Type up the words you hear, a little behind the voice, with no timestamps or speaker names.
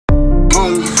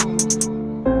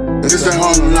It's that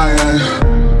Harlem night,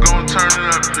 Gon' turn it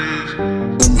up, please.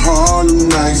 them Harlem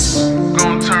nights.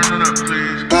 Gon' turn it up,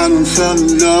 please. I done fell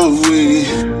in love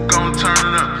with Gon' turn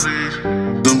it up, please.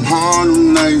 them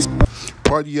Harlem nights.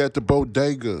 Party at the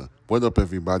bodega. What up,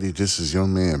 everybody? This is your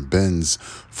man Benz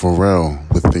Pharrell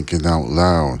with Thinking Out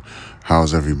Loud.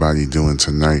 How's everybody doing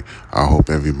tonight? I hope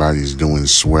everybody's doing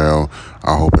swell.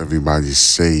 I hope everybody's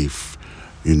safe.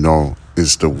 You know,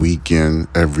 it's the weekend.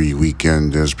 Every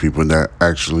weekend, there's people that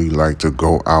actually like to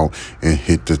go out and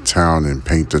hit the town and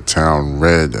paint the town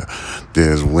red.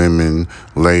 There's women,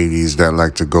 ladies that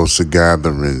like to go to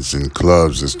gatherings and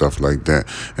clubs and stuff like that.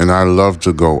 And I love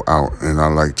to go out, and I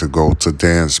like to go to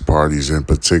dance parties in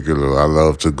particular. I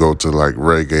love to go to like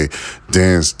reggae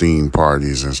dance theme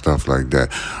parties and stuff like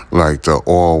that. Like the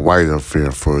all-white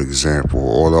affair, for example,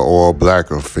 or the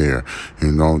all-black affair.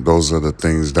 You know, those are the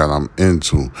things that I'm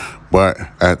into. But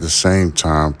at the same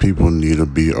time, people need to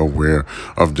be aware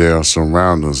of their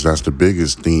surroundings. That's the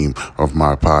biggest theme of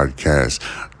my podcast,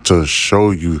 to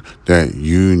show you that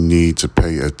you need to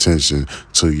pay attention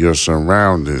to your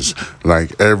surroundings.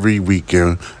 Like every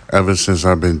weekend, ever since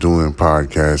I've been doing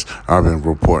podcasts, I've been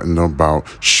reporting about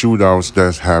shootouts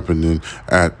that's happening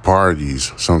at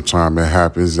parties. Sometimes it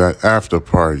happens at after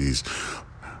parties.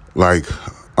 Like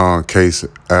case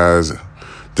as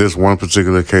this one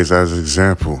particular case as an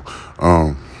example,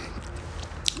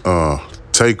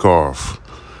 Takeoff,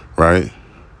 right?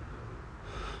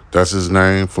 That's his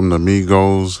name, from the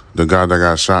Migos, the guy that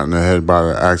got shot in the head by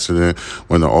the accident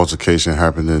when the altercation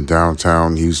happened in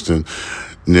downtown Houston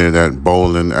near that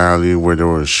bowling alley where they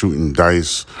were shooting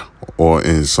dice, or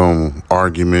in some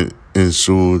argument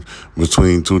ensued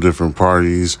between two different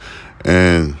parties,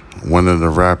 and one of the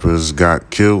rappers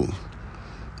got killed.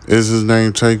 Is his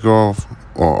name Takeoff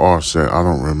or Offset? I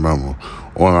don't remember.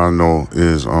 All I know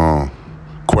is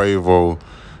Quavo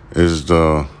is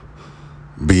the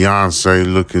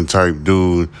Beyonce looking type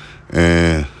dude,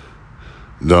 and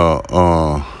the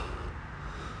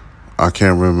I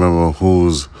can't remember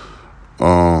who's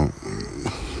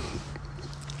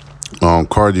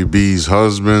Cardi B's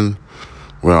husband.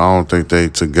 Well, I don't think they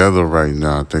together right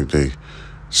now. I think they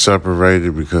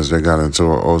separated because they got into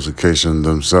an altercation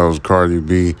themselves, Cardi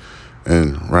B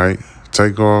and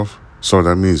Takeoff. So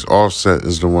that means Offset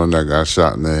is the one that got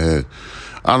shot in the head.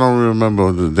 I don't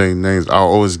remember their names. I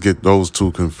always get those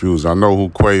two confused. I know who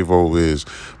Quavo is,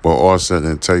 but Offset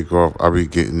and Takeoff, I be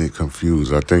getting it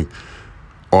confused. I think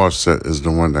Offset is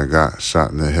the one that got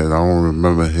shot in the head. I don't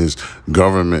remember his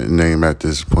government name at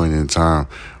this point in time,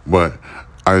 but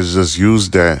I just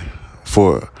used that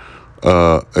for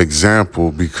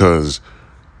example because,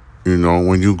 you know,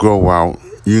 when you go out,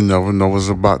 you never know what's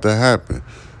about to happen.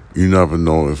 You never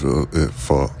know if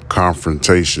a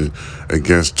confrontation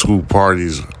against two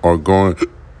parties are going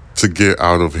to get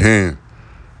out of hand.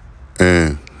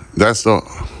 And that's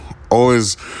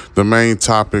always the main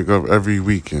topic of every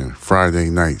weekend, Friday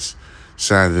nights,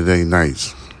 Saturday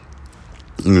nights.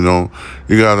 You know,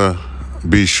 you got to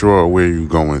be sure where you're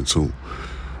going to.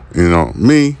 You know,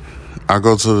 me, I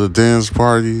go to the dance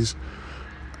parties.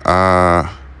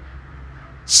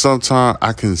 Sometimes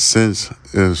I can sense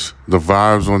if the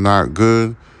vibes are not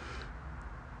good,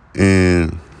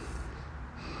 and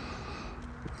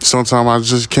sometimes I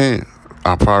just can't.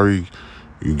 I probably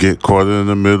get caught in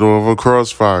the middle of a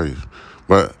crossfire,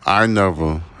 but I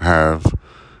never have.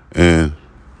 And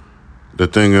the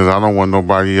thing is, I don't want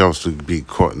nobody else to be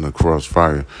caught in the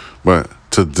crossfire. But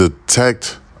to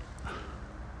detect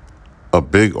a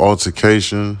big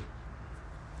altercation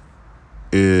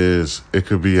it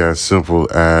could be as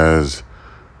simple as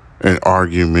an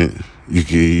argument. You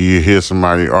hear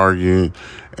somebody arguing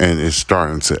and it's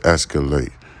starting to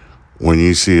escalate. When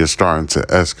you see it starting to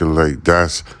escalate,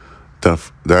 that's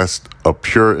a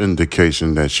pure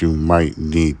indication that you might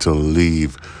need to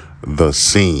leave the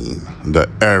scene, the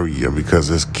area, because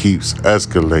it keeps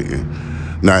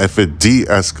escalating. Now, if it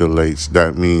de-escalates,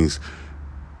 that means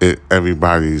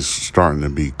everybody's starting to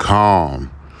be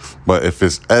calm. But if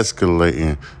it's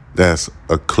escalating, that's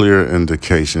a clear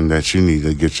indication that you need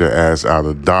to get your ass out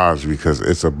of Dodge because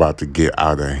it's about to get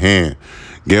out of hand.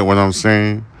 Get what I'm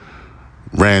saying?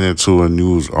 Ran into a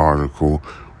news article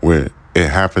where it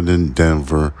happened in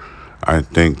Denver. I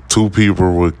think 2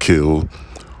 people were killed.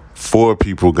 4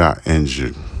 people got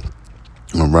injured.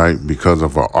 All right, because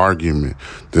of an argument.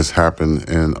 This happened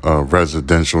in a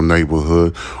residential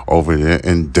neighborhood over there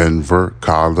in Denver,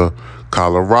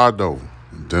 Colorado.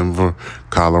 Denver,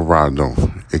 Colorado.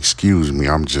 Excuse me,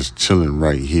 I'm just chilling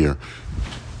right here.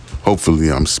 Hopefully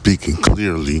I'm speaking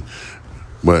clearly.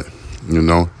 But, you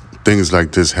know, things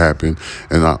like this happen,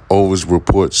 and I always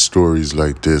report stories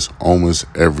like this almost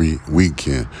every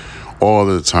weekend, all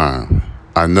the time.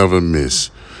 I never miss.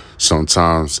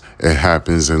 Sometimes it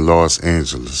happens in Los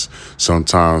Angeles.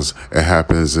 Sometimes it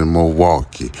happens in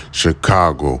Milwaukee,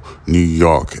 Chicago, New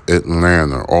York,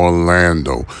 Atlanta,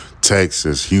 Orlando,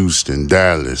 Texas, Houston,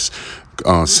 Dallas,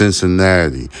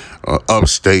 Cincinnati,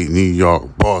 upstate New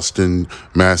York, Boston,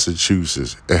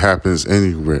 Massachusetts. It happens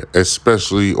anywhere,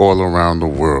 especially all around the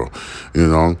world.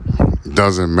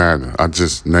 Doesn't matter. I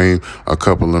just named a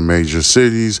couple of major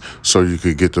cities so you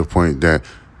could get the point that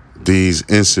these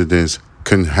incidents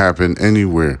can happen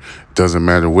anywhere. Doesn't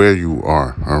matter where you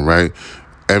are, all right?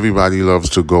 Everybody loves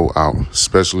to go out,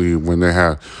 especially when they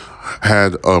have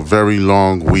had a very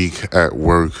long week at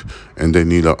work and they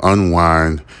need to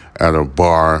unwind at a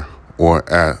bar or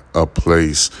at a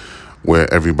place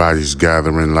where everybody's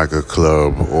gathering, like a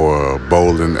club or a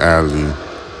bowling alley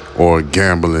or a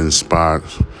gambling spot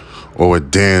or a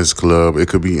dance club. It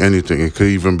could be anything. It could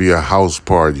even be a house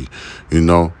party.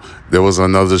 There was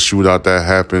another shootout that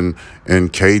happened in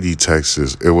Katy,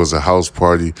 Texas. It was a house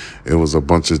party. It was a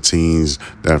bunch of teens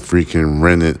that freaking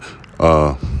rented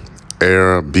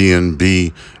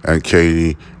Airbnb at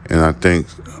Katy, and I think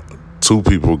 2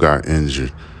 people got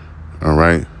injured. All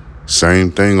right?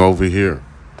 Same thing over here.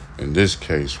 In this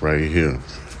case right here.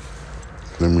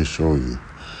 Let me show you.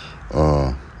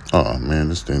 Man,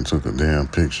 this thing took a damn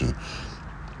picture.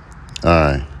 All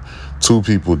right. 2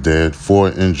 people dead, 4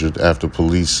 injured after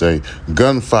police say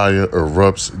gunfire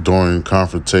erupts during a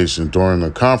confrontation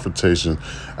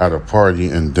at a party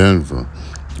in Denver.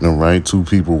 All right, 2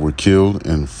 people were killed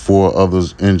and 4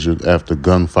 others injured after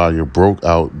gunfire broke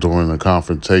out during a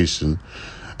confrontation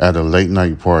at a late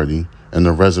night party in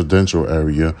a residential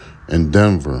area in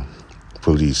Denver,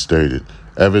 police stated.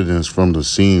 Evidence from the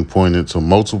scene pointed to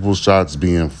multiple shots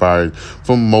being fired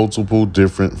from multiple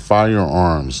different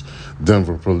firearms,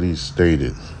 Denver police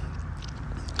stated.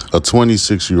 A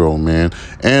 26-year-old man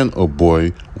and a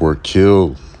boy were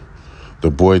killed.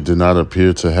 The boy did not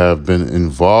appear to have been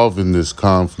involved in this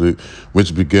conflict,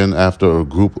 which began after a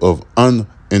group of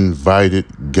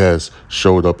uninvited guests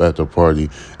showed up at the party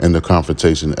and the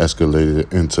confrontation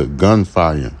escalated into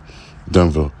gunfire,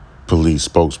 Denver police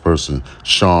spokesperson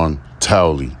Sean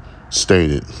Towley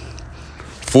stated.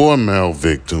 4 male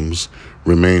victims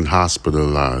remain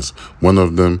hospitalized, one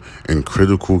of them in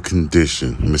critical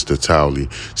condition, Mr. Towley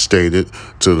stated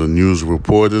to the news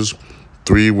reporters.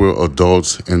 3 were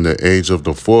adults and the age of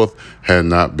the 4th had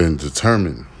not been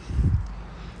determined.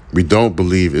 We don't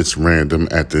believe it's random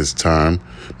at this time,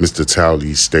 Mr.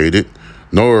 Towley stated.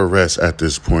 No arrests at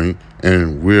this point,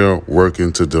 and we're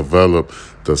working to develop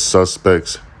the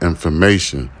suspect's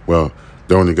information. Well,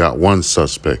 they only got 1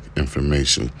 suspect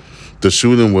information. The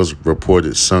shooting was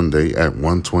reported Sunday at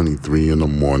 1:23 in the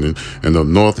morning in the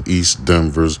northeast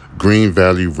Denver's Green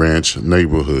Valley Ranch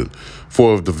neighborhood.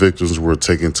 4 of the victims were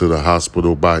taken to the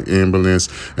hospital by ambulance,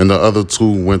 and the other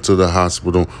 2 went to the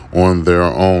hospital on their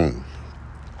own.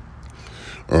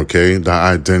 Okay, the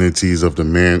identities of the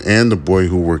man and the boy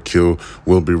who were killed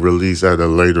will be released at a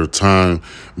later time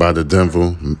by the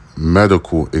Denver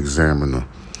medical examiner.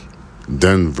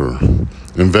 Denver.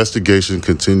 Investigation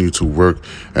continued to work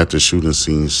at the shooting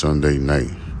scene Sunday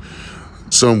night.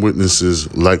 Some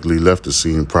witnesses likely left the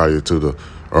scene prior to the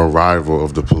arrival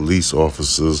of the police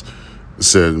officers,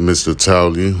 said Mr.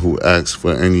 Towley, who asked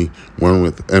for anyone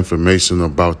with information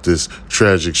about this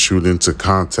tragic shooting to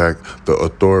contact the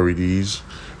authorities.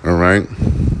 All right?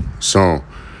 So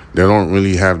they don't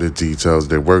really have the details.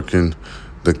 They're working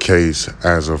the case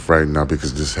as of right now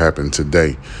because this happened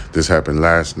today. This happened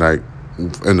last night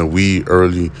in the wee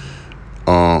early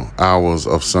hours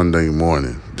of Sunday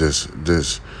morning.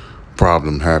 This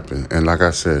problem happened. And like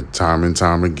I said, time and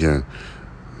time again,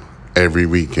 every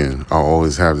weekend, I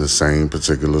always have the same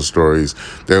particular stories.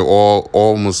 They're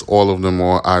almost all of them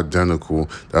are identical.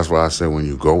 That's why I said when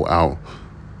you go out,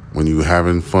 when you're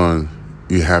having fun,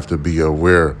 you have to be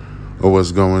aware of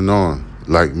what's going on.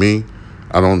 Like me,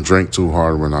 I don't drink too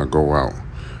hard when I go out.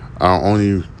 I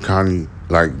only kind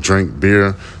of drink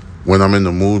beer when I'm in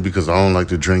the mood because I don't like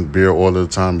to drink beer all the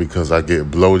time because I get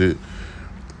bloated.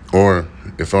 Or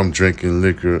if I'm drinking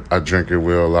liquor, I drink it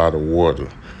with a lot of water.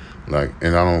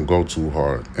 And I don't go too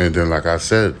hard. And then, like I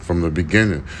said from the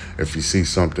beginning, if you see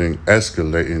something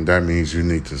escalating, that means you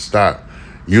need to stop.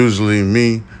 Usually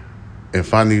me,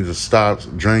 if I need to stop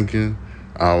drinking,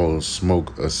 I will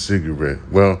smoke a cigarette.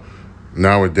 Well,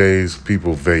 nowadays,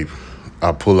 people vape.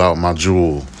 I pull out my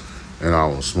Juul and I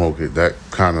will smoke it. That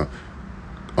kind of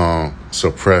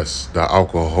suppress the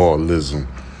alcoholism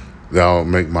that'll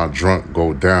make my drunk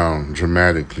go down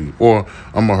dramatically, or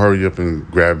I'm gonna hurry up and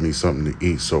grab me something to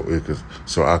eat so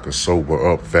I could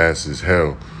sober up fast as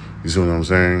hell. You see what I'm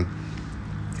saying?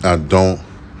 I don't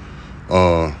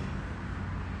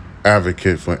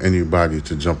advocate for anybody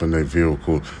to jump in their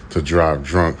vehicle to drive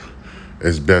drunk.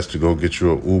 It's best to go get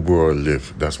you an Uber or a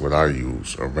Lyft. That's what I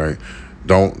use, all right?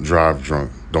 Don't drive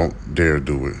drunk. Don't dare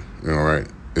do it, all right?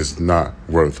 It's not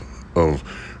worth of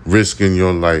risking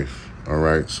your life, all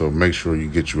right? So make sure you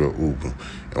get you an Uber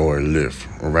or a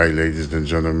Lyft, all right, ladies and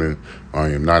gentlemen? I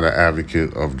am not an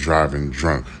advocate of driving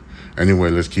drunk.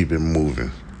 Anyway, let's keep it moving.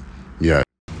 Yeah.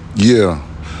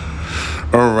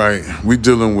 All right, we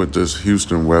dealing with this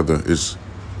Houston weather. It's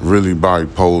really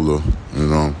bipolar, you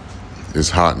know. It's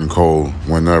hot and cold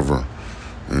whenever,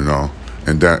 you know,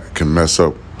 and that can mess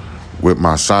up with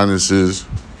my sinuses.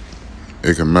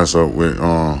 It can mess up with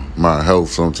my health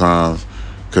sometimes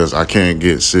because I can't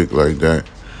get sick like that.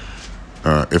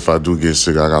 If I do get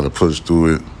sick, I got to push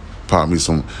through it. Pop me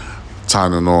some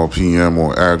Tylenol PM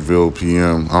or Advil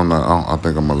PM. I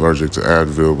think I'm allergic to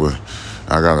Advil, but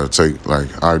I got to take like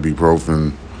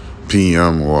ibuprofen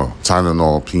PM or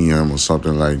Tylenol PM or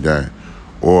something like that.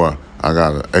 Or I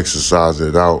got to exercise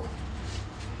it out.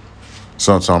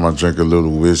 Sometimes I drink a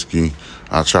little whiskey.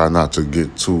 I try not to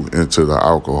get too into the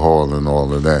alcohol and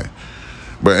all of that.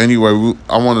 But anyway,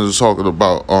 I want to talk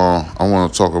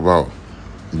about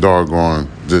doggone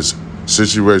this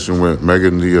situation with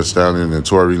Megan Thee Stallion and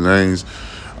Tory Lanez.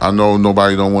 I know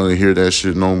nobody don't want to hear that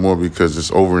shit no more because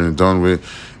it's over and done with,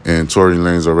 and Tory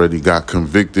Lanez already got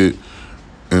convicted,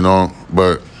 you know.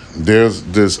 But there's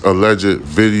this alleged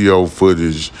video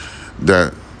footage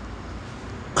that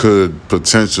could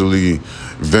potentially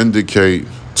vindicate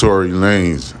Tory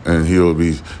Lanez, and he'll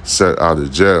be set out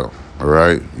of jail. All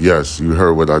right? Yes, you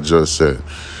heard what I just said.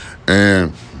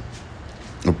 And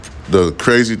the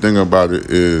crazy thing about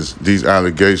it is these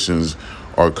allegations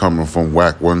are coming from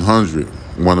Wack 100,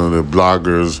 one of the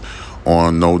bloggers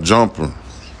on No Jumper.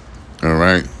 All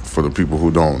right? For the people who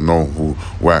don't know who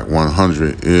Wack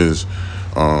 100 is,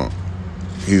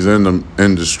 he's in the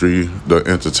industry, the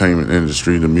entertainment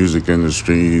industry, the music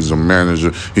industry. He's a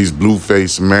manager. He's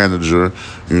Blueface manager,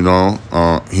 you know.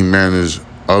 He managed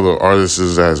other artists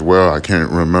as well. I can't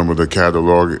remember the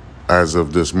catalog as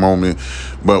of this moment.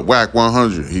 But Wack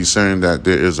 100, he's saying that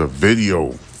there is a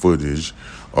video footage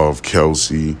of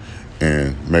Kelci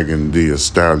and Megan Thee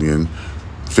Stallion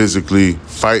physically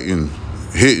fighting,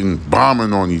 hitting,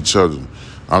 bombing on each other.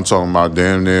 I'm talking about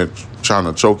damn near trying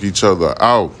to choke each other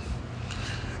out.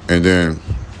 And then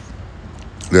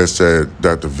they said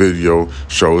that the video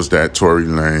shows that Tory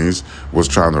Lanez was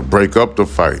trying to break up the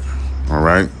fight, all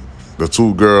right? The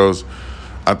two girls,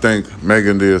 I think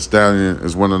Megan Thee Stallion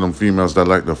is one of them females that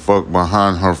like to fuck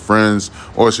behind her friends,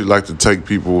 or she like to take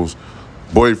people's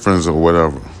boyfriends or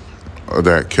whatever, or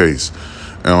that case.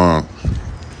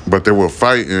 But they were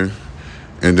fighting,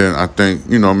 and then I think,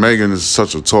 you know, Megan is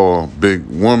such a tall, big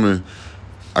woman.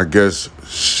 I guess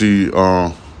she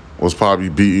was probably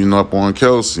beating up on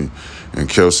Kelci, and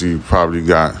Kelci probably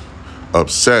got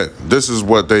upset. This is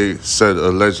what they said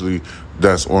allegedly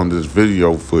that's on this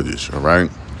video footage, all right?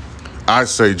 I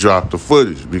say drop the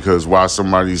footage, because why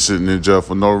somebody's sitting in jail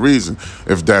for no reason,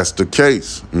 if that's the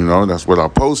case, you know? That's what I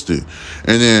posted.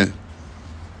 And then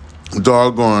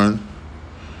doggone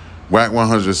Wack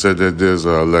 100 said that there's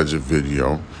an alleged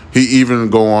video. He even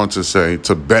go on to say,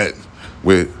 to bet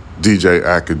with DJ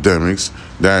Academics,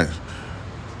 that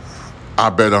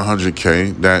I bet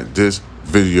 100K that this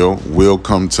video will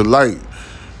come to light,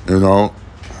 you know?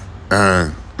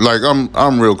 And like,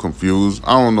 I'm real confused.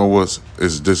 I don't know this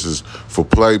is for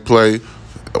play,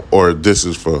 or this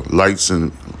is for likes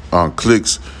and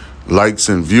clicks, likes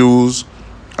and views.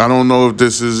 I don't know if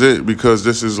this is it, because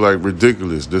this is like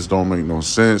ridiculous. This don't make no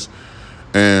sense.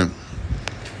 And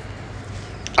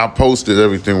I posted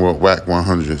everything what Wack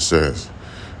 100 says.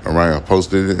 All right, I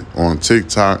posted it on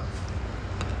TikTok.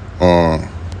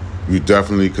 You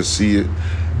definitely could see it.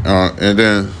 And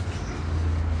then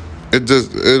it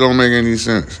don't make any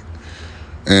sense.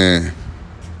 And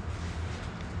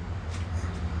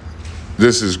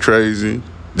this is crazy.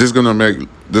 This gonna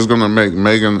make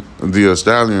Megan Thee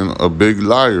Stallion a big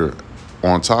liar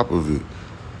on top of it.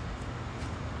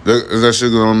 That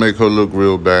shit gonna make her look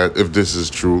real bad if this is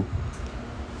true.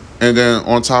 And then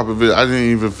on top of it, I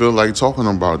didn't even feel like talking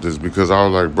about this, because I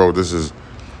was like, bro, this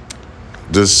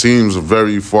seems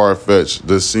very far-fetched.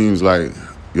 This seems like,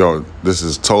 yo, this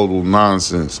is total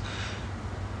nonsense.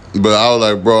 But I was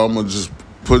like, bro, I'm gonna just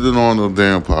put it on the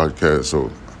damn podcast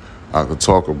so I could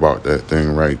talk about that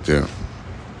thing right there.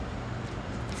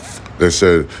 They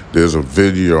said there's a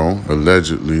video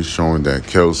allegedly showing that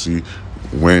Kelci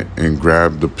went and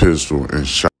grabbed the pistol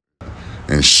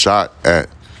and shot at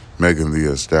Megan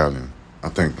Thee Stallion. I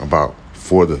think about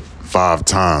 4 to 5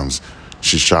 times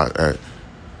she shot at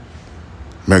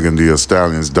Megan Thee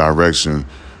Stallion's direction,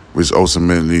 which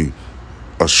ultimately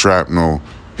a shrapnel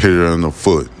hit her in the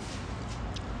foot.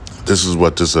 This is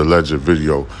what this alleged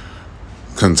video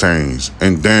contains.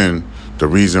 And then the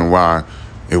reason why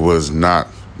it was not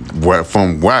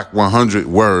from Wack 100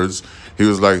 words, he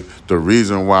was like, the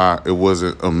reason why it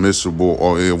wasn't admissible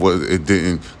or it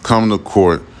didn't come to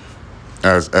court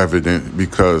as evident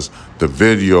because the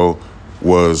video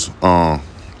was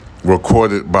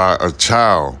recorded by a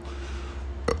child,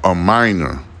 a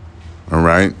minor, all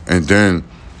right? And then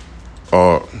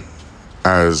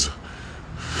as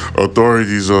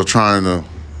authorities are trying to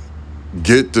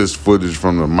get this footage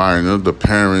from the minor, the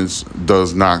parents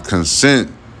does not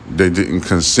consent. They didn't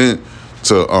consent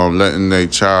to letting their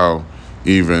child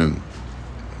even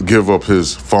give up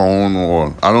his phone,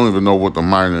 or I don't even know what the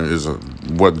minor is,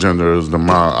 what gender is the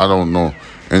minor. I don't know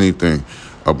anything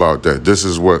about that.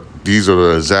 These are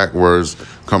the exact words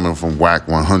coming from Wack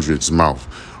 100's mouth,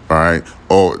 all right?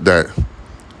 Or that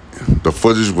the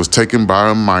footage was taken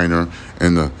by a minor,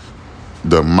 and the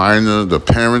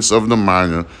parents of the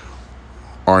minor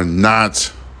are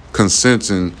not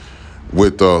consenting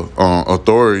with the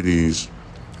authorities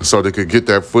so they could get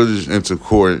that footage into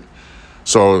court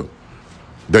so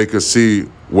they could see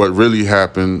what really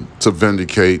happened to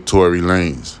vindicate Tory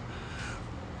Lanez.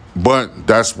 But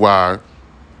that's why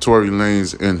Tory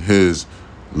Lanez and his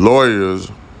lawyers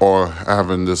are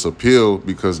having this appeal,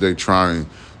 because they're trying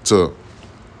to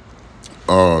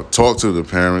talk to the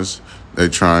parents. They're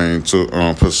trying to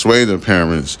persuade the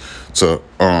parents to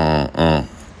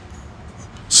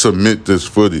submit this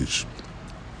footage.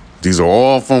 These are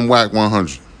all from Wack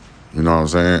 100. You know what I'm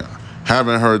saying?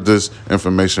 Haven't heard this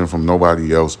information from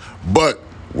nobody else but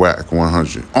Wack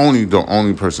 100. The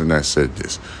only person that said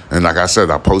this. And like I said,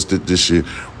 I posted this shit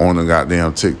on the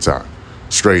goddamn TikTok.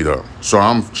 Straight up. So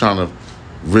I'm trying to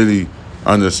really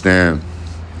understand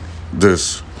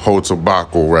this whole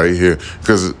tobacco right here,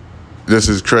 because this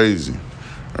is crazy.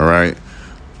 All right?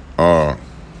 I'm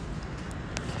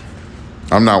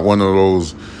not one of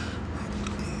those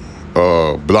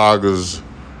bloggers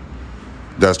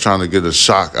that's trying to get a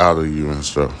shock out of you and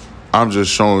stuff. I'm just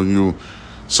showing you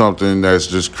something that's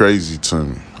just crazy to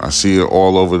me. I see it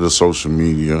all over the social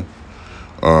media.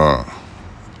 A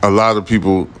lot of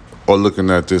people are looking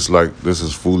at this like this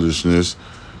is foolishness.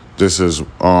 This is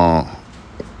Wack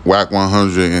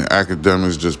 100 and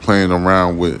academics just playing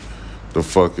around with the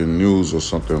fucking news or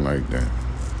something like that.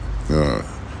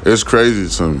 It's crazy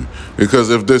to me, because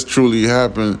if this truly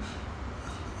happened,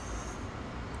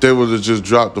 they would have just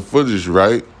dropped the footage,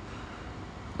 right?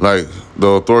 Like, the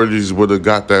authorities would have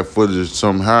got that footage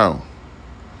somehow.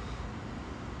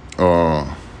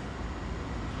 I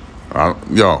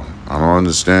don't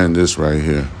understand this right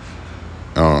here.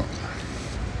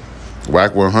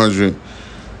 Wack 100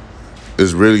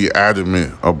 is really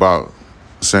adamant about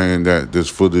saying that this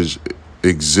footage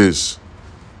exists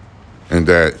and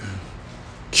that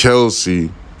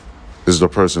Kelci is the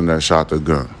person that shot the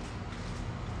gun.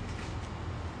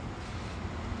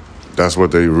 That's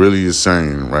what they really is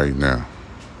saying right now.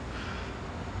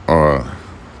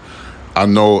 I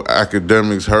know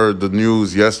academics heard the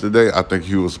news yesterday. I think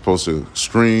he was supposed to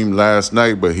stream last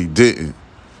night, but he didn't,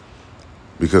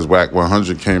 because Wack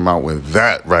 100 came out with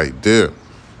that right there.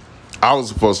 I was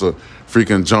supposed to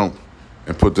freaking jump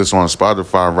and put this on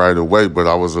Spotify right away, but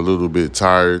I was a little bit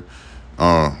tired.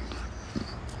 I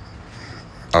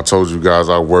told you guys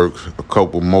I work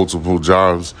multiple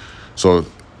jobs, so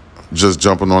just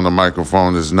jumping on the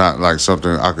microphone is not like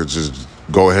something I could just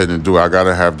go ahead and do. I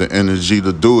gotta have the energy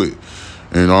to do it.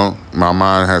 You know, my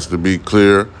mind has to be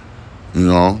clear. You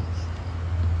know,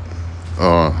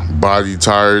 body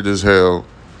tired as hell.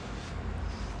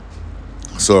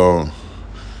 So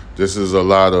this is a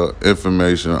lot of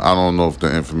information. I don't know if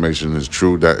the information is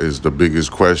true. That is the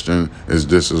biggest question. Is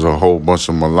this a whole bunch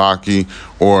of malarkey,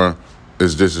 or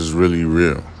is this really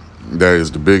real? That is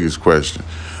the biggest question.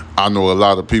 I know a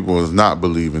lot of people is not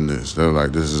believing this. They're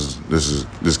like, this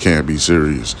can't be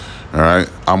serious. All right.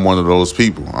 I'm one of those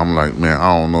people. I'm like, man,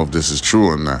 I don't know if this is true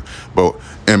or not. But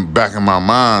in back of my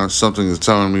mind, something is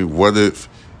telling me, what if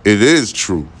it is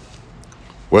true?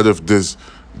 What if this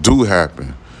do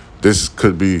happen? This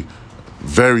could be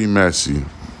very messy.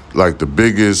 Like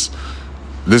this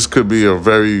could be a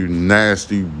very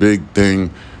nasty, big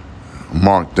thing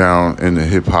marked down in the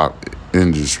hip hop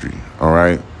industry. All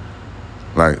right.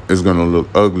 Like, it's going to look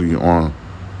ugly on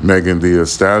Megan Thee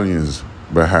Stallion's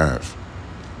behalf.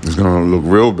 It's gonna look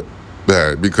real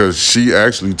bad because she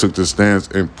actually took the stance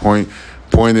and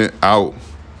pointed out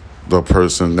the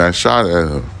person that shot at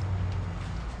her.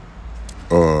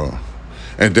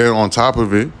 And then on top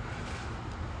of it,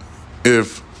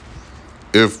 if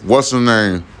what's her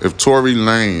name, if Tory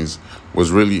Lanez was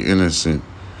really innocent,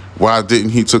 why didn't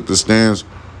he took the stance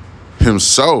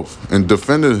himself and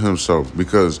defended himself?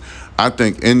 Because I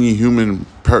think any human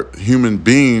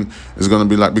being is going to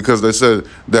be like, because they said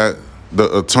that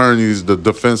the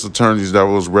defense attorneys that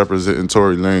was representing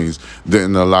Tory Lanez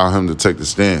didn't allow him to take the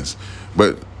stance.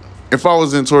 But if I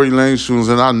was in Tory Lanez's shoes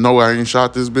and I know I ain't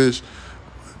shot this bitch,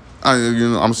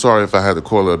 I'm sorry if I had to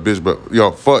call her a bitch, but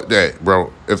yo, fuck that,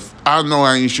 bro. If I know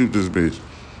I ain't shoot this bitch,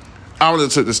 I would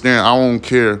have took the stand. I don't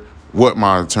care what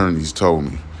my attorneys told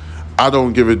me. I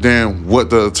don't give a damn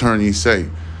what the attorneys say.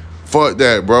 Fuck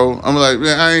that, bro. I'm like,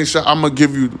 man, I ain't shot. I'm going to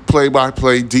give you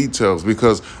play-by-play details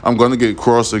because I'm going to get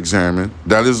cross-examined.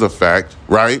 That is a fact,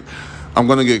 right? I'm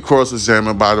going to get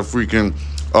cross-examined by the freaking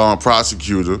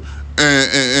prosecutor,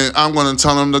 and I'm going to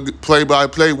tell him the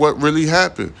play-by-play what really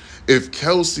happened.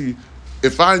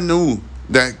 If I knew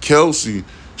that Kelci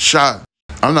shot,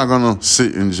 I'm not going to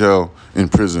sit in jail, in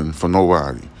prison for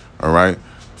nobody, all right?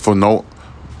 For no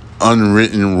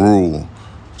unwritten rule,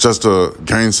 just to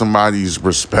gain somebody's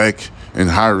respect and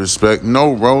high respect.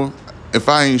 No, bro. If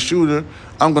I ain't shoot her,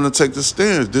 I'm going to take the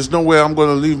stance. There's no way I'm going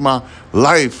to leave my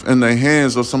life in the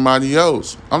hands of somebody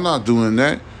else. I'm not doing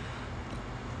that.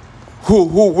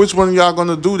 Which one of y'all going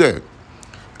to do that?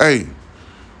 Hey,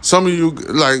 some of you,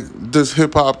 like, this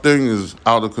hip-hop thing is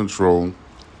out of control.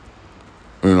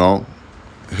 You know?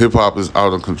 Hip-hop is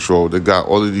out of control. They got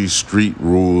all of these street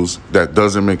rules that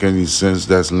doesn't make any sense.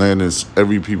 That's landing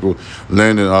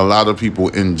a lot of people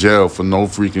in jail for no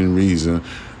freaking reason.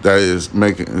 That is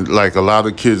making, like, a lot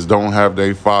of kids don't have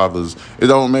their fathers. It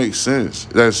don't make sense.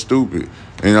 That's stupid.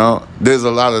 You know, there's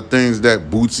a lot of things that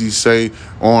Bootsy say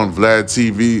on Vlad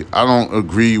TV I don't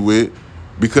agree with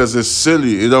because it's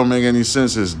silly. It don't make any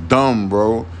sense. It's dumb,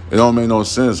 bro. It don't make no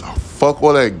sense. Fuck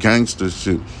all that gangster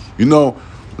shit. You know,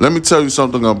 let me tell you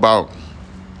something about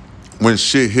when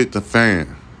shit hit the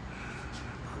fan.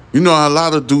 You know, a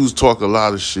lot of dudes talk a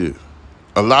lot of shit.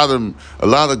 A lot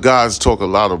of guys talk a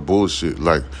lot of bullshit.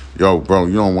 Like, yo, bro,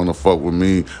 you don't want to fuck with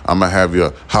me. I'm going to have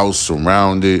your house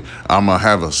surrounded. I'm going to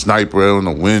have a sniper in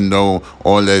the window,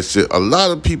 all that shit. A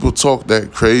lot of people talk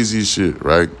that crazy shit,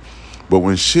 right? But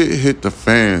when shit hit the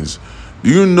fans,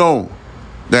 you know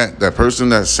that person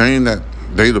that's saying that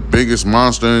they the biggest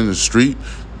monster in the street,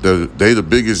 they the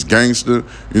biggest gangster,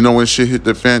 you know, when shit hit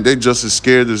the fan, they just as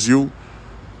scared as you.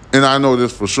 And I know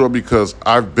this for sure because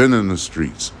I've been in the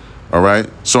streets, all right?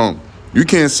 So you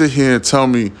can't sit here and tell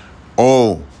me,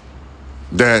 oh,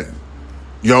 that,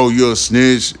 yo, you're a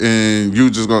snitch and you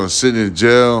just gonna sit in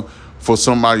jail for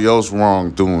somebody else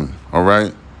wrongdoing, all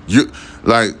right? You,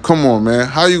 like, come on, man.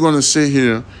 How you gonna sit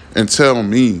here and tell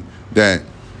me that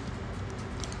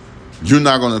you're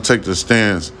not gonna take the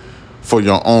stance for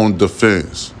your own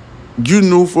defense? You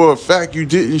knew for a fact you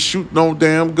didn't shoot no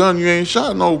damn gun. You ain't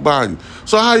shot nobody.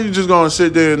 So how you just gonna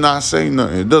sit there and not say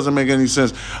nothing? It doesn't make any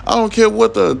sense. I don't care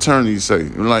what the attorneys say.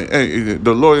 Like, hey,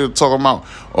 the lawyer talking about,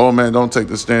 oh man, don't take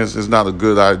the stance. It's not a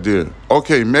good idea.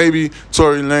 Okay, maybe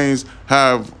Tory Lanez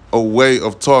have a way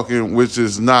of talking which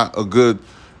is not a good.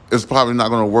 It's probably not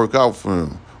gonna work out for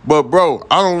him. But bro,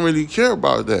 I don't really care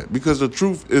about that because the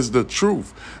truth is the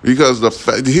truth. Because the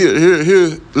fact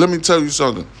here, let me tell you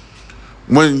something.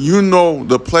 When you know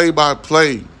the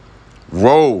play-by-play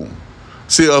role,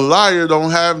 see, a liar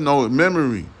don't have no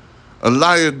memory. A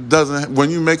liar doesn't. When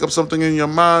you make up something in your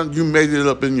mind, you made it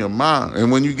up in your mind.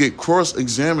 And when you get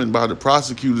cross-examined by the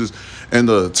prosecutors and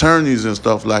the attorneys and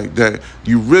stuff like that,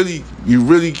 you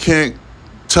really can't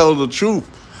tell the truth.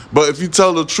 But if you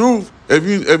tell the truth, if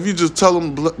you just tell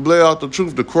them lay out the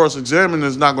truth, the cross-examine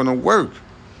is not going to work.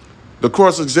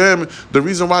 The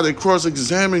reason why they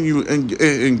cross-examine you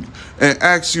and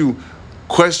ask you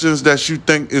questions that you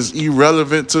think is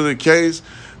irrelevant to the case,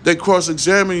 they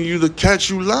cross-examine you to catch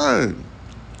you lying.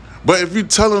 But if you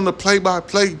tell them the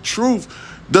play-by-play truth,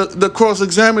 the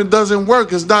cross-examine doesn't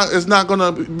work. It's not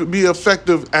gonna be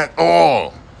effective at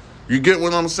all. You get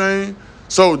what I'm saying?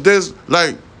 So there's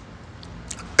like,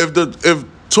 if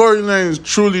Tory Lanez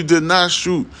truly did not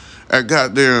shoot at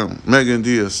goddamn Megan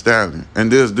Thee Stallion,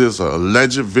 and there's this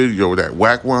alleged video that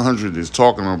Wack 100 is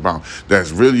talking about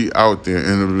that's really out there,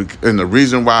 and the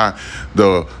reason why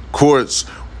the courts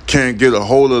can't get a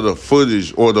hold of the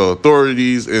footage, or the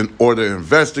authorities or the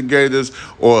investigators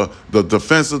or the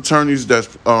defense attorneys that's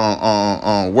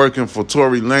working for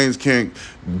Tory Lanez can't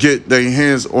get their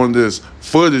hands on this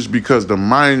footage because the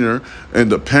minor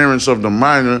and the parents of the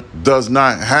minor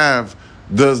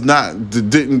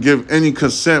didn't give any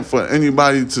consent for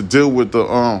anybody to deal with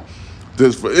the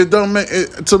this. It don't make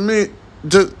it to me.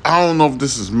 Just I don't know if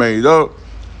this is made up.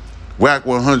 Wack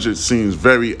 100 seems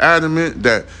very adamant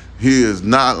that he is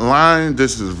not lying.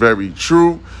 This is very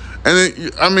true.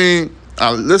 And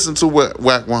I listened to what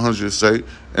Wack 100 say,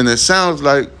 and it sounds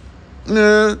like,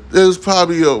 yeah, there's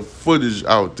probably a footage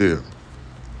out there.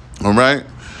 All right?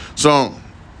 So,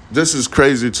 this is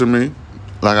crazy to me.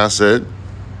 Like I said,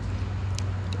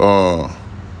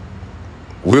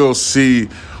 we'll see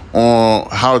on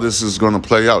how this is going to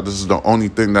play out. This is the only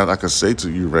thing that I can say to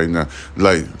you right now.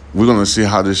 Like, we're going to see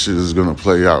how this shit is going to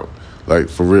play out. Like,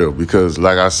 for real. Because,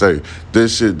 like I say,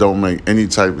 this shit don't make any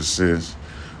type of sense.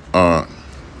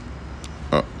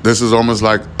 This is almost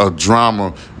like a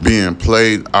drama being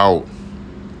played out.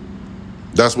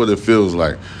 That's what it feels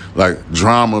like. Like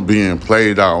drama being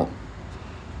played out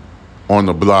on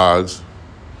the blogs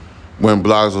when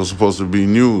blogs are supposed to be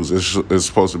news. It's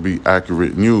supposed to be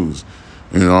accurate news,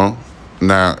 you know?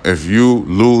 Now, if you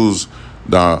lose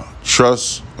the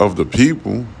trust of the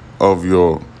people, of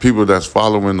your people that's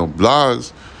following the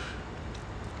blogs,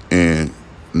 and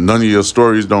none of your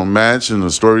stories don't match, and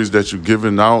the stories that you're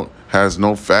giving out has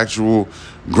no factual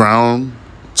ground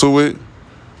to it,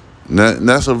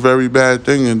 that's a very bad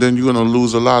thing, and then you're going to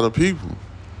lose a lot of people.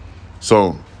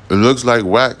 So it looks like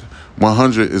Wack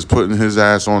 100 is putting his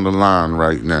ass on the line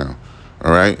right now,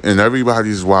 all right? And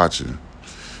everybody's watching,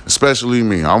 especially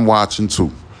me. I'm watching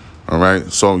too, all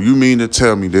right? So you mean to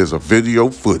tell me there's a video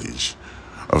footage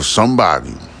of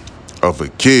somebody, of a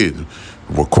kid,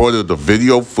 recorded the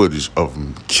video footage of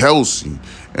Kelci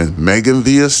and Megan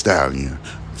Thee Stallion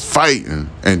fighting,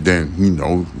 and then you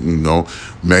know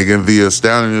Megan Thee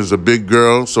Stallion is a big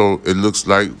girl, so it looks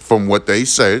like from what they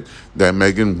said that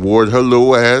Megan wore her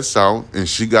little ass out and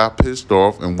she got pissed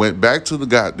off and went back to the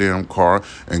goddamn car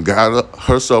and got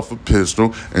herself a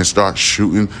pistol and started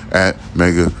shooting at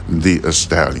Megan Thee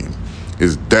Stallion.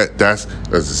 That's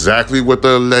exactly what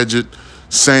the alleged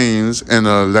sayings and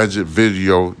the alleged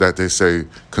video that they say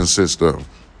consists of.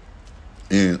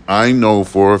 And I know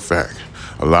for a fact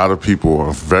a lot of people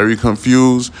are very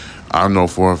confused. I know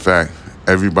for a fact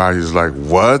everybody's like,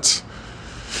 what?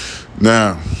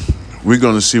 Now, we're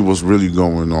going to see what's really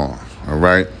going on, all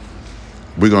right?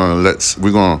 We're going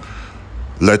to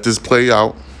let this play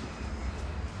out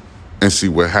and see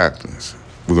what happens.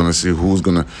 We're going to see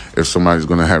if somebody's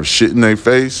going to have shit in their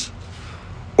face,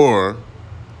 or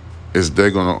is they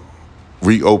going to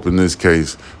reopen this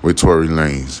case with Tory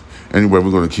Lanez. Anyway,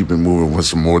 we're going to keep it moving with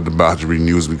some more debauchery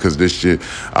news, because this shit,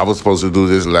 I was supposed to do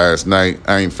this last night.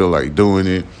 I ain't feel like doing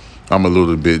it. I'm a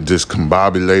little bit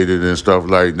discombobulated and stuff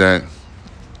like that.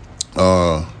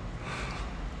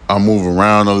 I move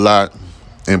around a lot.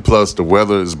 And plus, the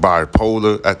weather is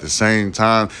bipolar at the same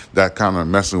time. That kind of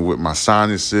messing with my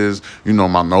sinuses. You know,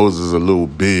 my nose is a little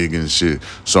big and shit.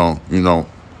 So, you know,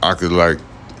 I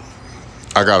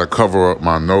got to cover up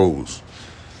my nose.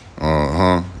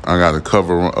 I got to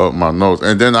cover up my nose.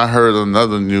 And then I heard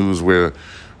another news where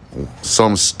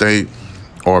some state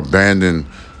are banning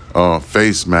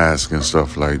face masks and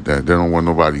stuff like that. They don't want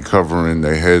nobody covering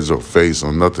their heads or face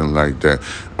or nothing like that,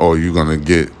 or you're going to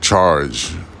get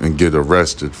charged and get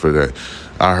arrested for that.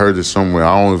 I heard it somewhere.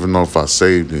 I don't even know if I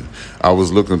saved it. I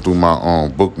was looking through my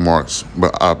bookmarks,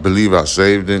 but I believe I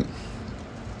saved it.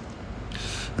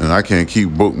 And I can't keep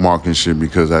bookmarking shit,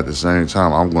 because at the same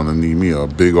time, I'm going to need me a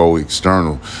big old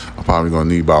external. I'm probably going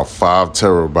to need about 5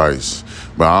 terabytes.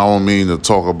 But I don't mean to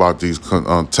talk about these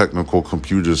technical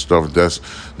computer stuff. That's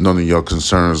none of your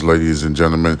concerns, ladies and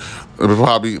gentlemen.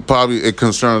 Probably it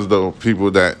concerns the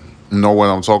people that know what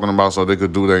I'm talking about, so they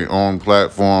could do their own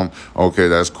platform. Okay,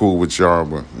 that's cool with y'all,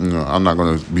 but I'm not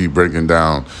going to be breaking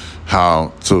down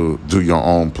how to do your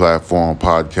own platform,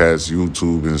 podcast,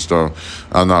 YouTube and stuff.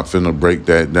 I'm not finna break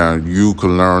that down. You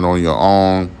can learn on your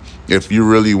own. If you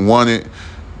really want it,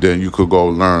 then you could go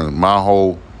learn. My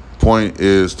whole point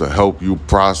is to help you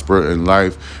prosper in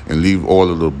life and leave all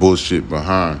of the bullshit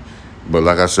behind. But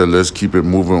like I said, let's keep it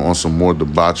moving on some more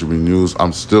debauchery news.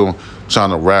 I'm still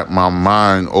trying to wrap my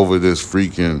mind over this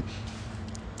freaking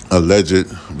alleged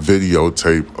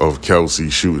videotape of Kelci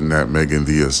shooting at Megan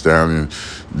Thee Stallion.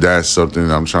 That's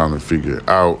something I'm trying to figure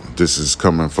out. This is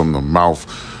coming from the mouth.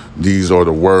 These are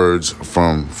the words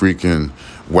from freaking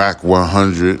Wack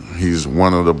 100. He's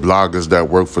one of the bloggers that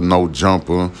work for No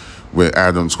Jumper with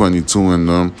Adam 22 in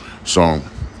them. So,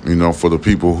 you know, for the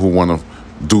people who want to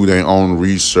do their own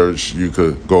research, you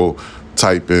could go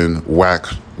type in Wack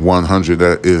 100.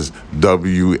 That is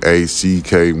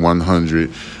WACK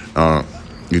 100.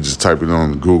 You just type it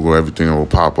on Google, everything will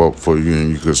pop up for you,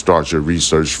 and you can start your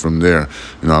research from there.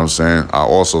 You know what I'm saying? I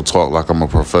also talk like I'm a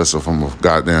professor from a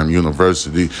goddamn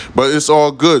university, but it's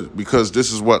all good because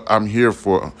this is what I'm here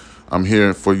for. I'm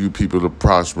here for you people to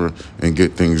prosper and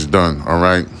get things done, all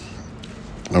right?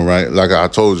 All right? Like I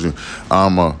told you,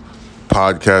 I'm a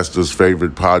podcaster's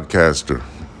favorite podcaster.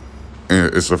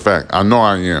 And it's a fact. I know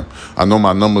I am. I know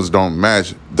my numbers don't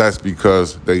match. That's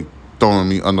because they throwing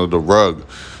me under the rug.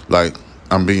 Like,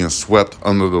 I'm being swept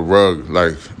under the rug.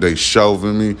 Like, they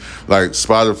shelving me. Like,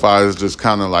 Spotify is just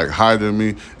kind of like hiding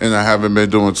me. And I haven't been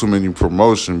doing too many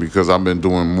promotion because I've been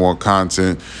doing more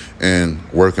content and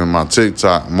working my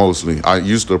TikTok mostly. I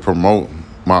used to promote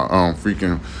my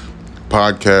freaking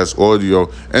podcast audio.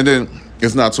 And then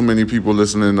it's not too many people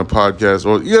listening to podcasts.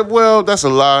 Or yeah, well, that's a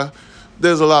lie.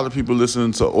 There's a lot of people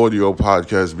listening to audio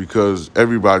podcasts because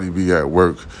everybody be at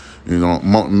work. You know,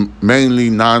 mainly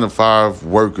 9 to 5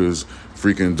 workers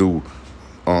freaking do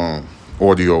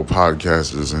audio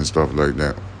podcasts and stuff like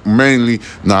that. Mainly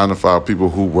 9 to 5 people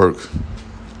who work,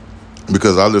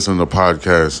 because I listen to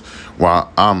podcasts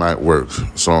while I'm at work.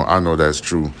 So I know that's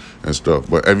true and stuff.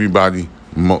 But everybody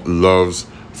loves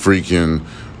freaking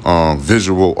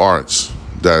visual arts.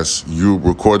 That's you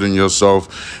recording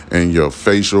yourself and your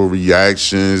facial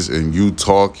reactions and you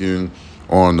talking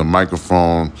on the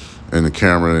microphone and the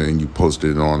camera, and you post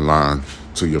it online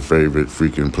to your favorite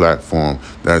freaking platform.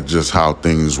 That's just how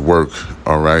things work,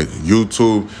 all right?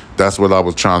 YouTube, that's what I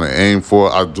was trying to aim for.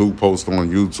 I do post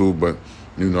on YouTube, but,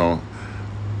 you know,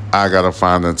 I got to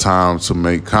find the time to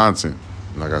make content.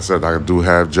 Like I said, I do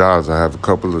have jobs. I have a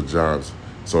couple of jobs.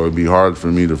 So it'd be hard for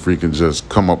me to freaking just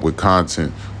come up with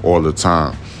content all the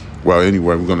time. Well,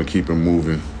 anyway, we're going to keep it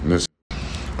moving.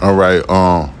 All right,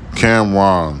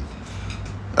 Cameron,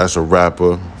 that's a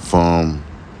rapper from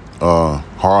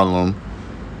Harlem.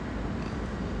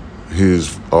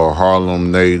 He's a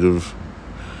Harlem native.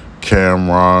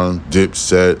 Cameron,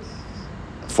 Dipset,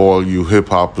 for all you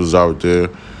hip-hoppers out there.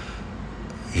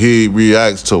 He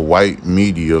reacts to white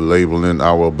media labeling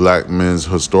our black men's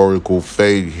historical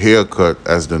fade haircut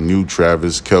as the new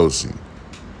Travis Kelci.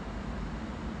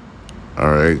 All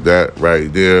right, that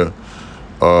right there.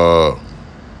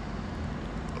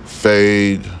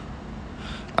 Fade.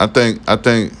 I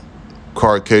think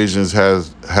Caucasians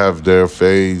have their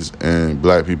fades and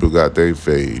black people got their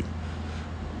fade.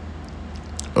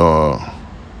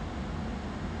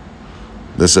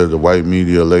 They said the white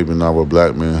media labeling our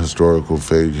black man historical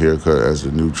fade haircut as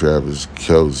the new Travis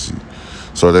Kelci.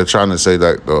 So they're trying to say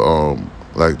that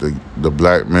the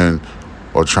black men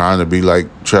are trying to be like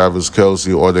Travis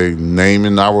Kelci, or they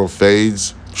naming our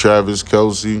fades Travis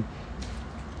Kelci.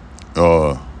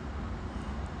 I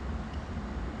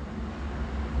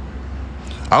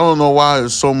don't know why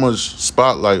there's so much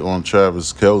spotlight on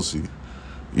Travis Kelci.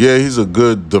 Yeah, he's a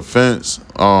good defense.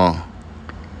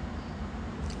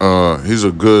 He's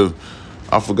a good,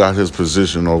 I forgot his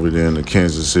position over there in the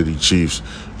Kansas City Chiefs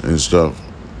and stuff.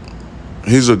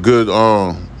 He's a good,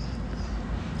 I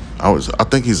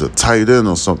think he's a tight end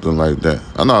or something like that.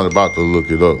 I'm not about to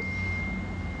look it up.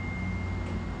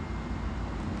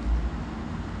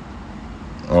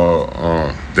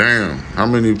 Damn, how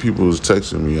many people is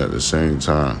texting me at the same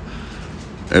time?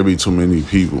 That'd be too many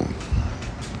people.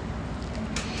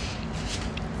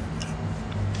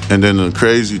 And then the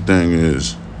crazy thing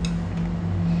is,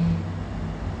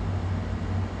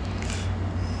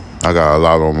 I got a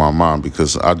lot on my mind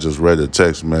because I just read a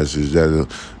text message that is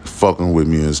fucking with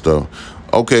me and stuff.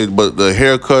 Okay, but the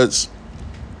haircuts,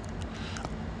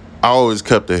 I always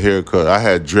kept a haircut. I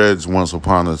had dreads once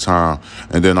upon a time,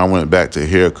 and then I went back to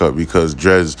haircut because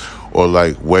dreads are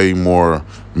like way more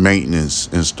maintenance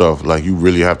and stuff. Like, you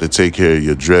really have to take care of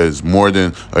your dreads more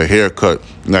than a haircut.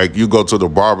 Like, you go to the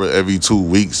barber every 2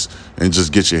 weeks and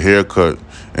just get your haircut,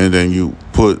 and then you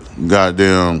put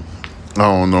goddamn,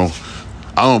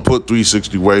 I don't put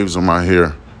 360 waves on my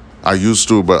hair. I used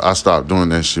to, but I stopped doing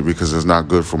that shit because it's not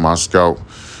good for my scalp.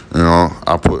 You know,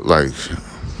 I put like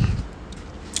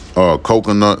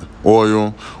coconut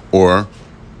oil, or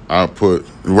I put,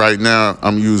 right now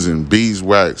I'm using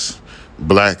beeswax,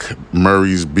 Black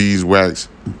Murray's beeswax,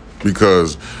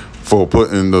 because for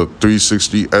putting the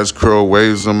 360 S-curl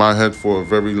waves on my head for a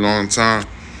very long time,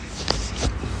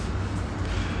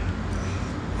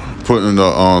 putting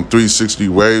the 360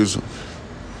 waves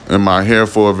in my hair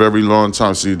for a very long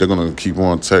time. See, they're going to keep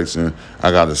on texting.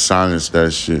 I got to silence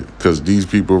that shit because these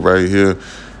people right here,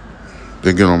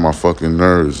 they get on my fucking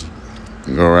nerves.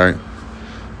 All right?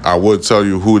 I would tell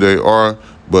you who they are,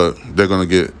 but they're gonna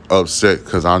get upset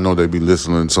because I know they be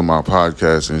listening to my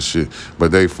podcast and shit,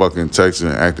 but they fucking texting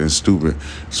and acting stupid.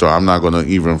 So I'm not gonna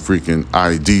even freaking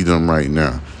ID them right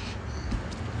now.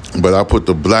 But I put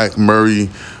the black Murray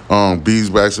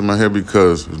beeswax in my hair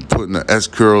because putting the S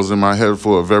curls in my head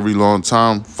for a very long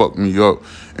time fucked me up,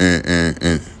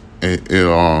 and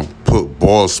it put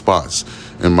bald spots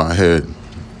in my head.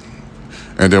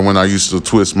 And then when I used to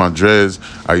twist my dreads,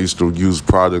 I used to use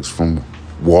products from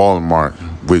Walmart,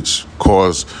 which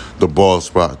caused the bald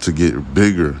spot to get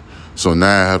bigger. So now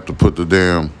I have to put the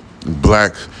damn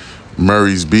black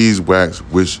Murray's beeswax,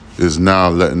 which is now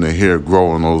letting the hair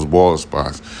grow in those bald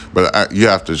spots. But you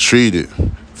have to treat it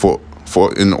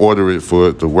in order for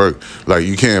it to work. Like,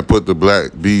 you can't put the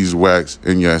black beeswax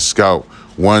in your scalp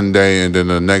one day and then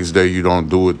the next day you don't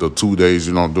do it, the 2 days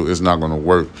you don't do it, it's not gonna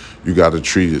work. You gotta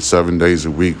treat it 7 days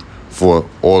a week for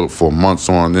months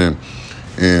on end.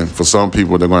 And for some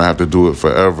people, they're gonna have to do it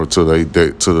forever till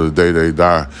the day they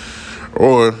die.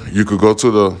 Or you could go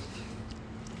to the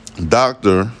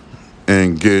doctor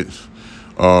and get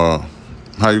how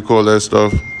you call that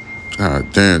stuff?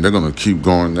 God damn, they're gonna keep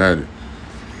going at it.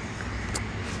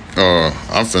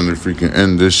 I'm finna freaking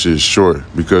end this shit short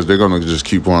because they're gonna just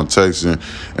keep on texting,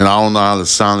 and I don't know how to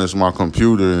silence my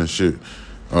computer and shit.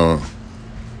 Hold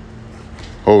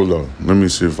up, let me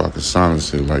see if I can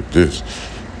silence it like this.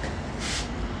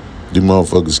 These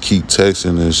motherfuckers keep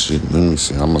texting this shit. Let me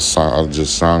see. I'll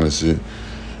just silence it.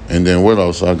 And then what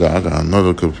else I got? I got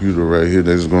another computer right here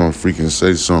that's gonna freaking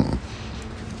say something.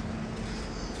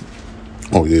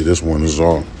 Oh yeah, this one is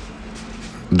off.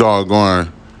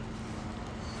 Doggone.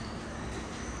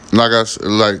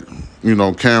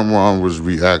 Cameron was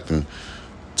reacting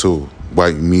to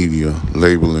white media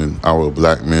labeling our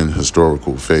black men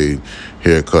historical fade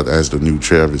haircut as the new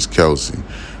Travis Kelci.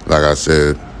 Like I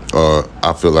said,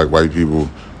 I feel like white people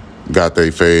got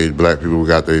their fade, black people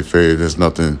got their fade. There's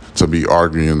nothing to be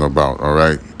arguing about, all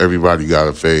right? Everybody got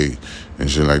a fade and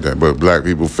shit like that. But black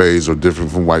people fades are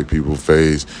different from white people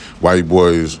fades. White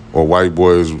boys,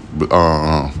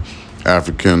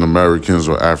 African Americans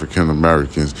or African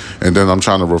Americans. And then I'm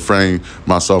trying to refrain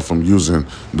myself from using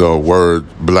the word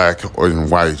black or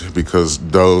white because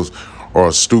those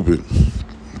are stupid.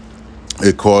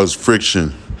 It caused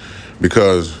friction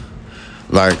because,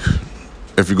 like,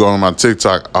 if you go on my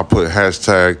TikTok, I put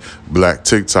hashtag black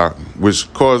TikTok,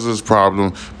 which causes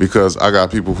problem because I got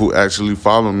people who actually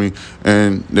follow me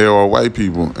and they're all white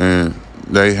people and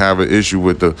they have an issue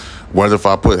with what if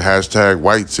I put hashtag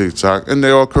white TikTok, and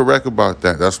they're all correct about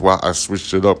that. That's why I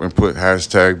switched it up and put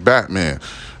hashtag Batman.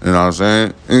 You know what I'm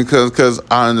saying? And because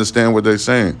I understand what they're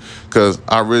saying. Because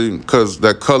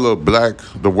that color black,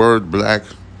 the word black,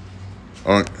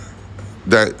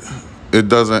 that it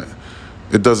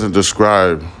doesn't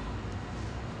describe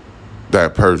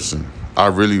that person. I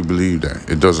really believe that.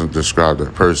 It doesn't describe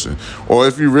that person. Or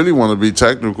if you really want to be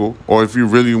technical, or if you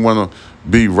really want to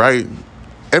be right,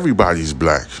 everybody's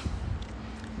black.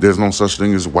 There's no such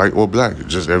thing as white or black.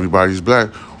 Just everybody's black.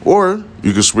 Or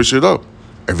you can switch it up.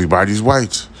 Everybody's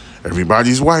white.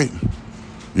 Everybody's white.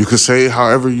 You can say it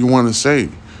however you want to say it.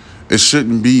 It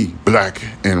shouldn't be black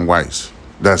and white.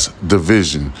 That's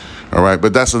division. All right.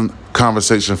 But that's a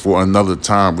conversation for another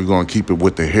time. We're going to keep it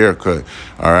with the haircut.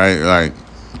 All right. Like,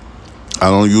 I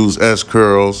don't use S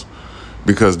curls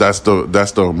because that's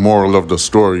the moral of the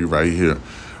story right here.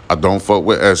 I don't fuck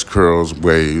with S curls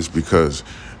waves because,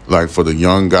 like, for the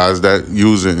young guys that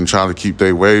use it and try to keep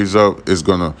their waves up, it's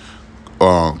gonna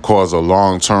cause a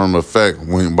long-term effect.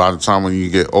 By the time when you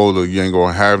get older, you ain't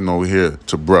gonna have no hair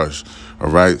to brush. All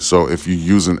right. So if you're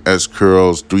using S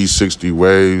curls, 360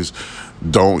 waves,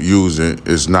 don't use it.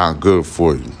 It's not good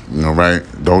for you. You know, right?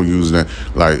 Don't use that.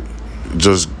 Like,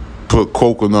 just put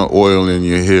coconut oil in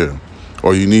your hair,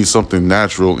 or you need something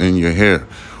natural in your hair.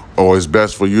 Or it's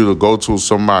best for you to go to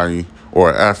somebody or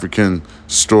an African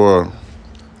store.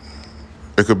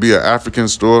 It could be an African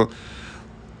store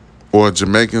or a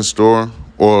Jamaican store,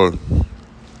 or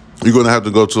you're going to have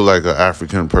to go to like an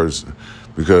African person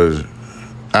because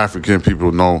African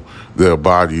people know their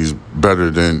bodies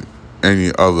better than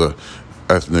any other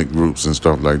ethnic groups and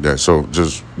stuff like that. So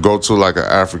just go to like an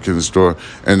African store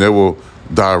and they will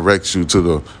direct you to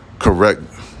the correct.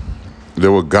 They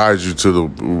will guide you to the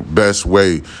best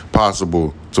way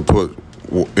possible to put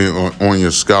on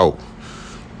your scalp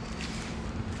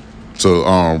to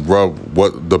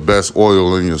rub the best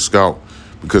oil in your scalp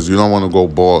because you don't want to go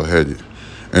bald-headed.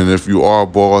 And if you are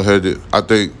bald-headed, I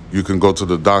think you can go to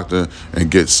the doctor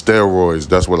and get steroids.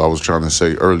 That's what I was trying to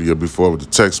say earlier before the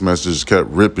text messages kept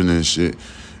ripping and shit.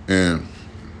 And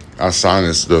I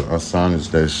silenced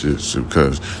that shit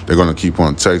because they're gonna keep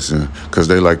on texting because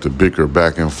they like to bicker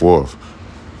back and forth.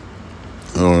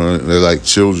 They're like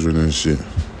children and shit.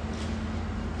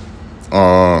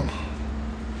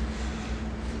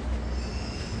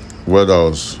 What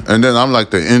else? And then I'm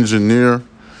like the engineer.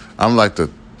 I'm like the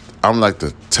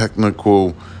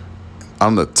technical.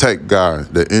 I'm the tech guy,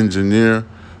 the engineer.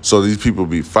 So these people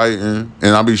be fighting,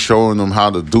 and I be showing them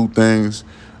how to do things.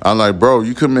 I'm like, bro,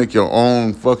 you can make your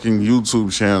own fucking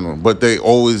YouTube channel, but they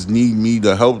always need me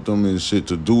to help them and shit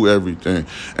to do everything.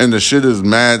 And the shit is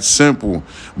mad simple.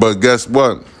 But guess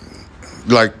what?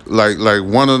 Like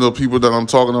one of the people that I'm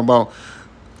talking about,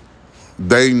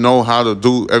 they know how to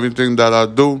do everything that I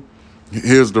do.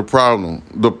 Here's the problem.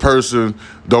 The person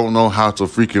don't know how to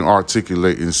freaking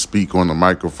articulate and speak on the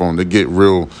microphone. They get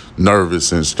real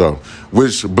nervous and stuff,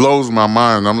 which blows my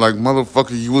mind. I'm like,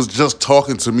 motherfucker, you was just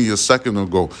talking to me a second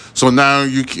ago. So now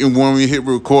when we hit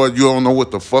record, you don't know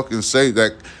what to fucking say.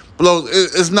 That blows.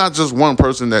 It's not just one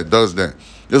person that does that.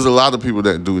 There's a lot of people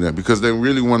that do that because they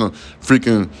really want to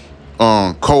freaking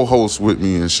co-host with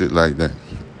me and shit like that.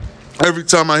 Every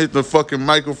time I hit the fucking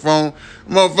microphone,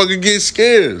 motherfucker get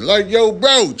scared. Like, yo,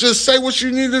 bro, just say what you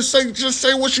need to say. Just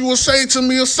say what you were saying to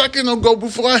me a second ago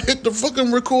before I hit the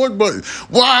fucking record button.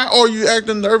 Why are you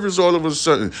acting nervous all of a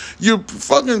sudden? You're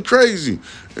fucking crazy.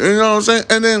 You know what I'm saying?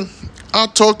 And then I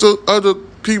talk to other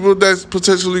people that's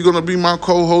potentially going to be my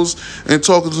co-host and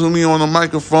talking to me on the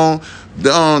microphone.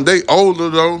 They older,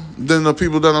 though, than the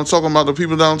people that I'm talking about. The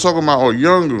people that I'm talking about are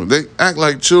younger. They act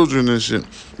like children and shit.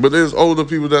 But there's older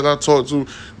people that I talk to.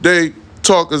 They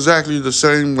talk exactly the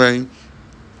same way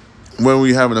when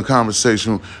we having a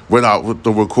conversation with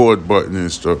the record button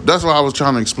and stuff. That's what I was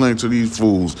trying to explain to these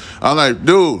fools. I'm like,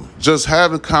 dude, just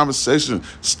have a conversation.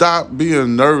 Stop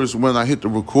being nervous when I hit the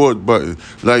record button.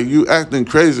 Like, you acting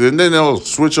crazy. And then they'll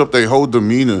switch up their whole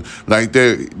demeanor. Like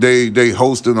they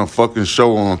hosting a fucking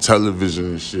show on television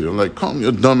and shit. I'm like, calm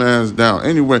your dumb ass down.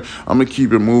 Anyway, I'm going to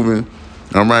keep it moving.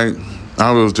 All right?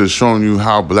 I was just showing you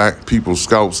how black people's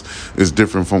scalps is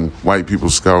different from white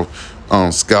people's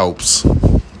scalps.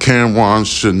 Cameron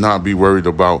should not be worried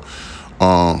about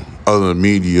other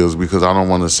medias because I don't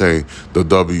want to say the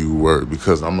W word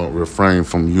because I'm going to refrain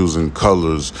from using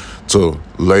colors to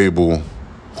label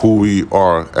who we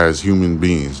are as human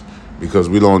beings because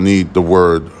we don't need the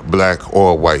word black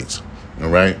or white, all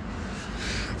right?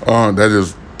 That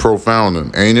is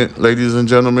profound, ain't it, ladies and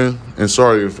gentlemen? And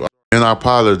and I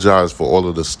apologize for all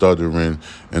of the stuttering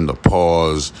and the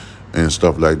pause and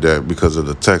stuff like that because of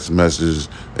the text messages.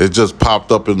 It just popped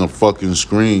up in the fucking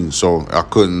screen, so I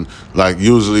couldn't, like,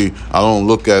 usually I don't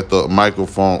look at the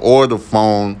microphone or the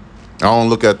phone. I don't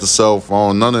look at the cell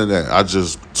phone, none of that. I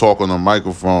just talk on the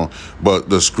microphone, but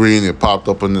the screen, it popped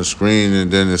up on the screen,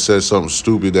 and then it said something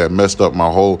stupid that messed up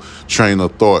my whole train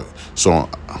of thought. So,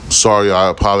 sorry, I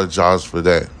apologize for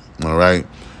that, all right?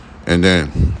 And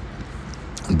then,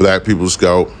 black people's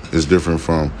scalp is different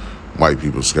from white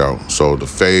people's scalp. So the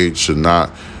fade should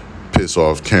not piss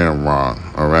off Cameron,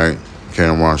 all right?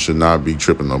 Cameron should not be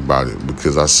tripping about it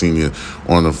because I seen it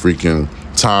on the freaking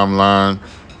timeline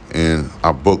and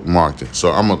I bookmarked it.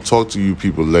 So I'm going to talk to you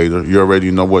people later. You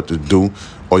already know what to do.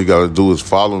 All you got to do is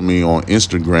follow me on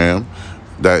Instagram.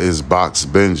 That is Box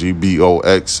Benji,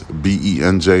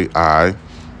 BoxBenji,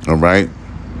 all right?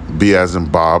 B as in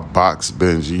Bob, Box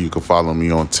Benji. You can follow me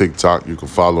on TikTok. You can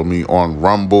follow me on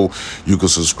Rumble. You can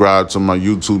subscribe to my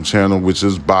YouTube channel, which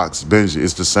is Box Benji.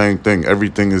 It's the same thing.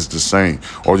 Everything is the same.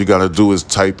 All you got to do is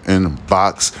type in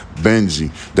Box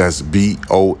Benji. That's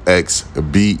BoxBenji.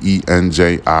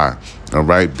 All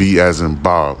right, B as in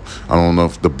Bob. I don't know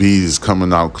if the B is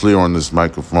coming out clear on this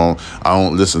microphone. I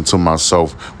don't listen to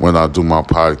myself when I do my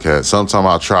podcast. Sometimes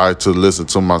I try to listen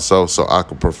to myself so I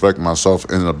can perfect myself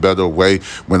in a better way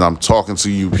when I'm talking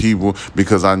to you people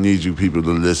because I need you people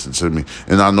to listen to me.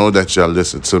 And I know that y'all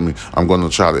listen to me. I'm going to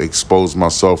try to expose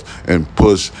myself and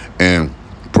push and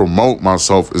promote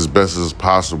myself as best as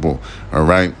possible. All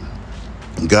right.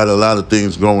 Got a lot of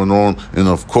things going on, and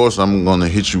of course I'm going to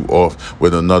hit you off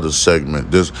with another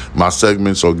segment. My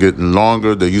segments are getting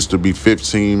longer. They used to be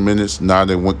 15 minutes. Now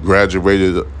they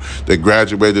graduated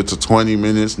to 20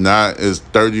 minutes. Now it's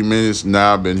 30 minutes.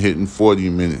 Now I've been hitting 40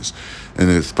 minutes, and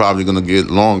it's probably going to get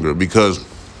longer because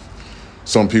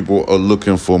some people are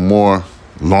looking for more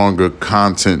longer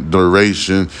content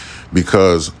duration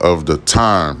because of the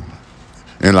time.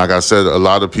 And like I said, a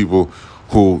lot of people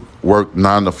who work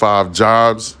 9-to-5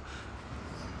 jobs,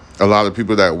 a lot of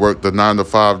people that work the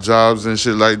 9-to-5 jobs and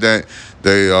shit like that,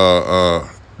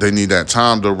 they need that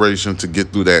time duration to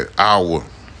get through that hour.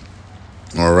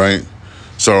 All right,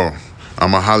 so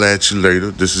I'ma holler at you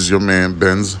later. This is your man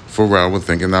Benz Pharrell with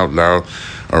Thinking Out Loud.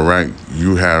 All right,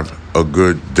 you have a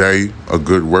good day, a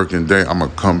good working day. I'ma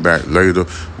come back later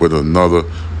with another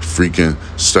freaking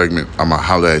segment. I'ma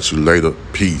holler at you later.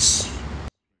 Peace.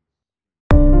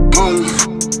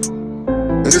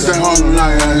 It's that Harlem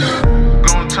night.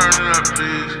 Gon' turn it up,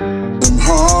 please. Them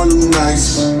Harlem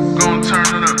nights. Gon' turn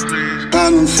it up, please. I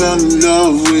done fell in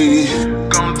love with it.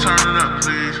 Gon' turn it up,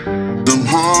 please. Them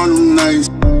Harlem nights.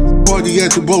 Party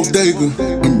at the bodega.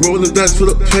 I'm rolling dice for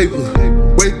the paper.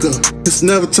 Wake up, it's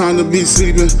never time to be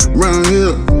sleeping. Round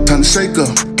here, time to shake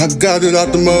up. I got it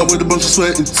out the mud with a bunch of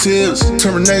sweat and tears.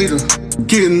 Terminator,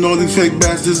 getting all these fake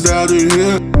bastards out of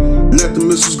here. Let the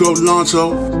missiles go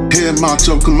Lonzo. Head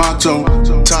macho, Camacho.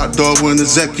 Top dog when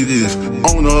executive.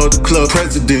 Owner of the club,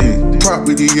 president.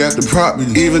 Property after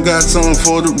property. Even got something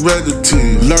for the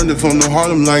relative. Learned it from the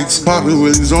Harlem Lights. Popping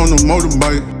Willies on the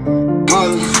motorbike.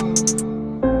 Harlem.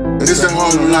 It's that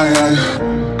Harlem night.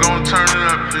 Gon' turn it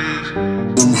up, please.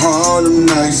 Them Harlem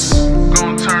nights.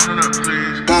 Gon' turn it up,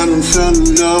 please. I done fell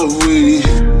in love with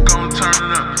it.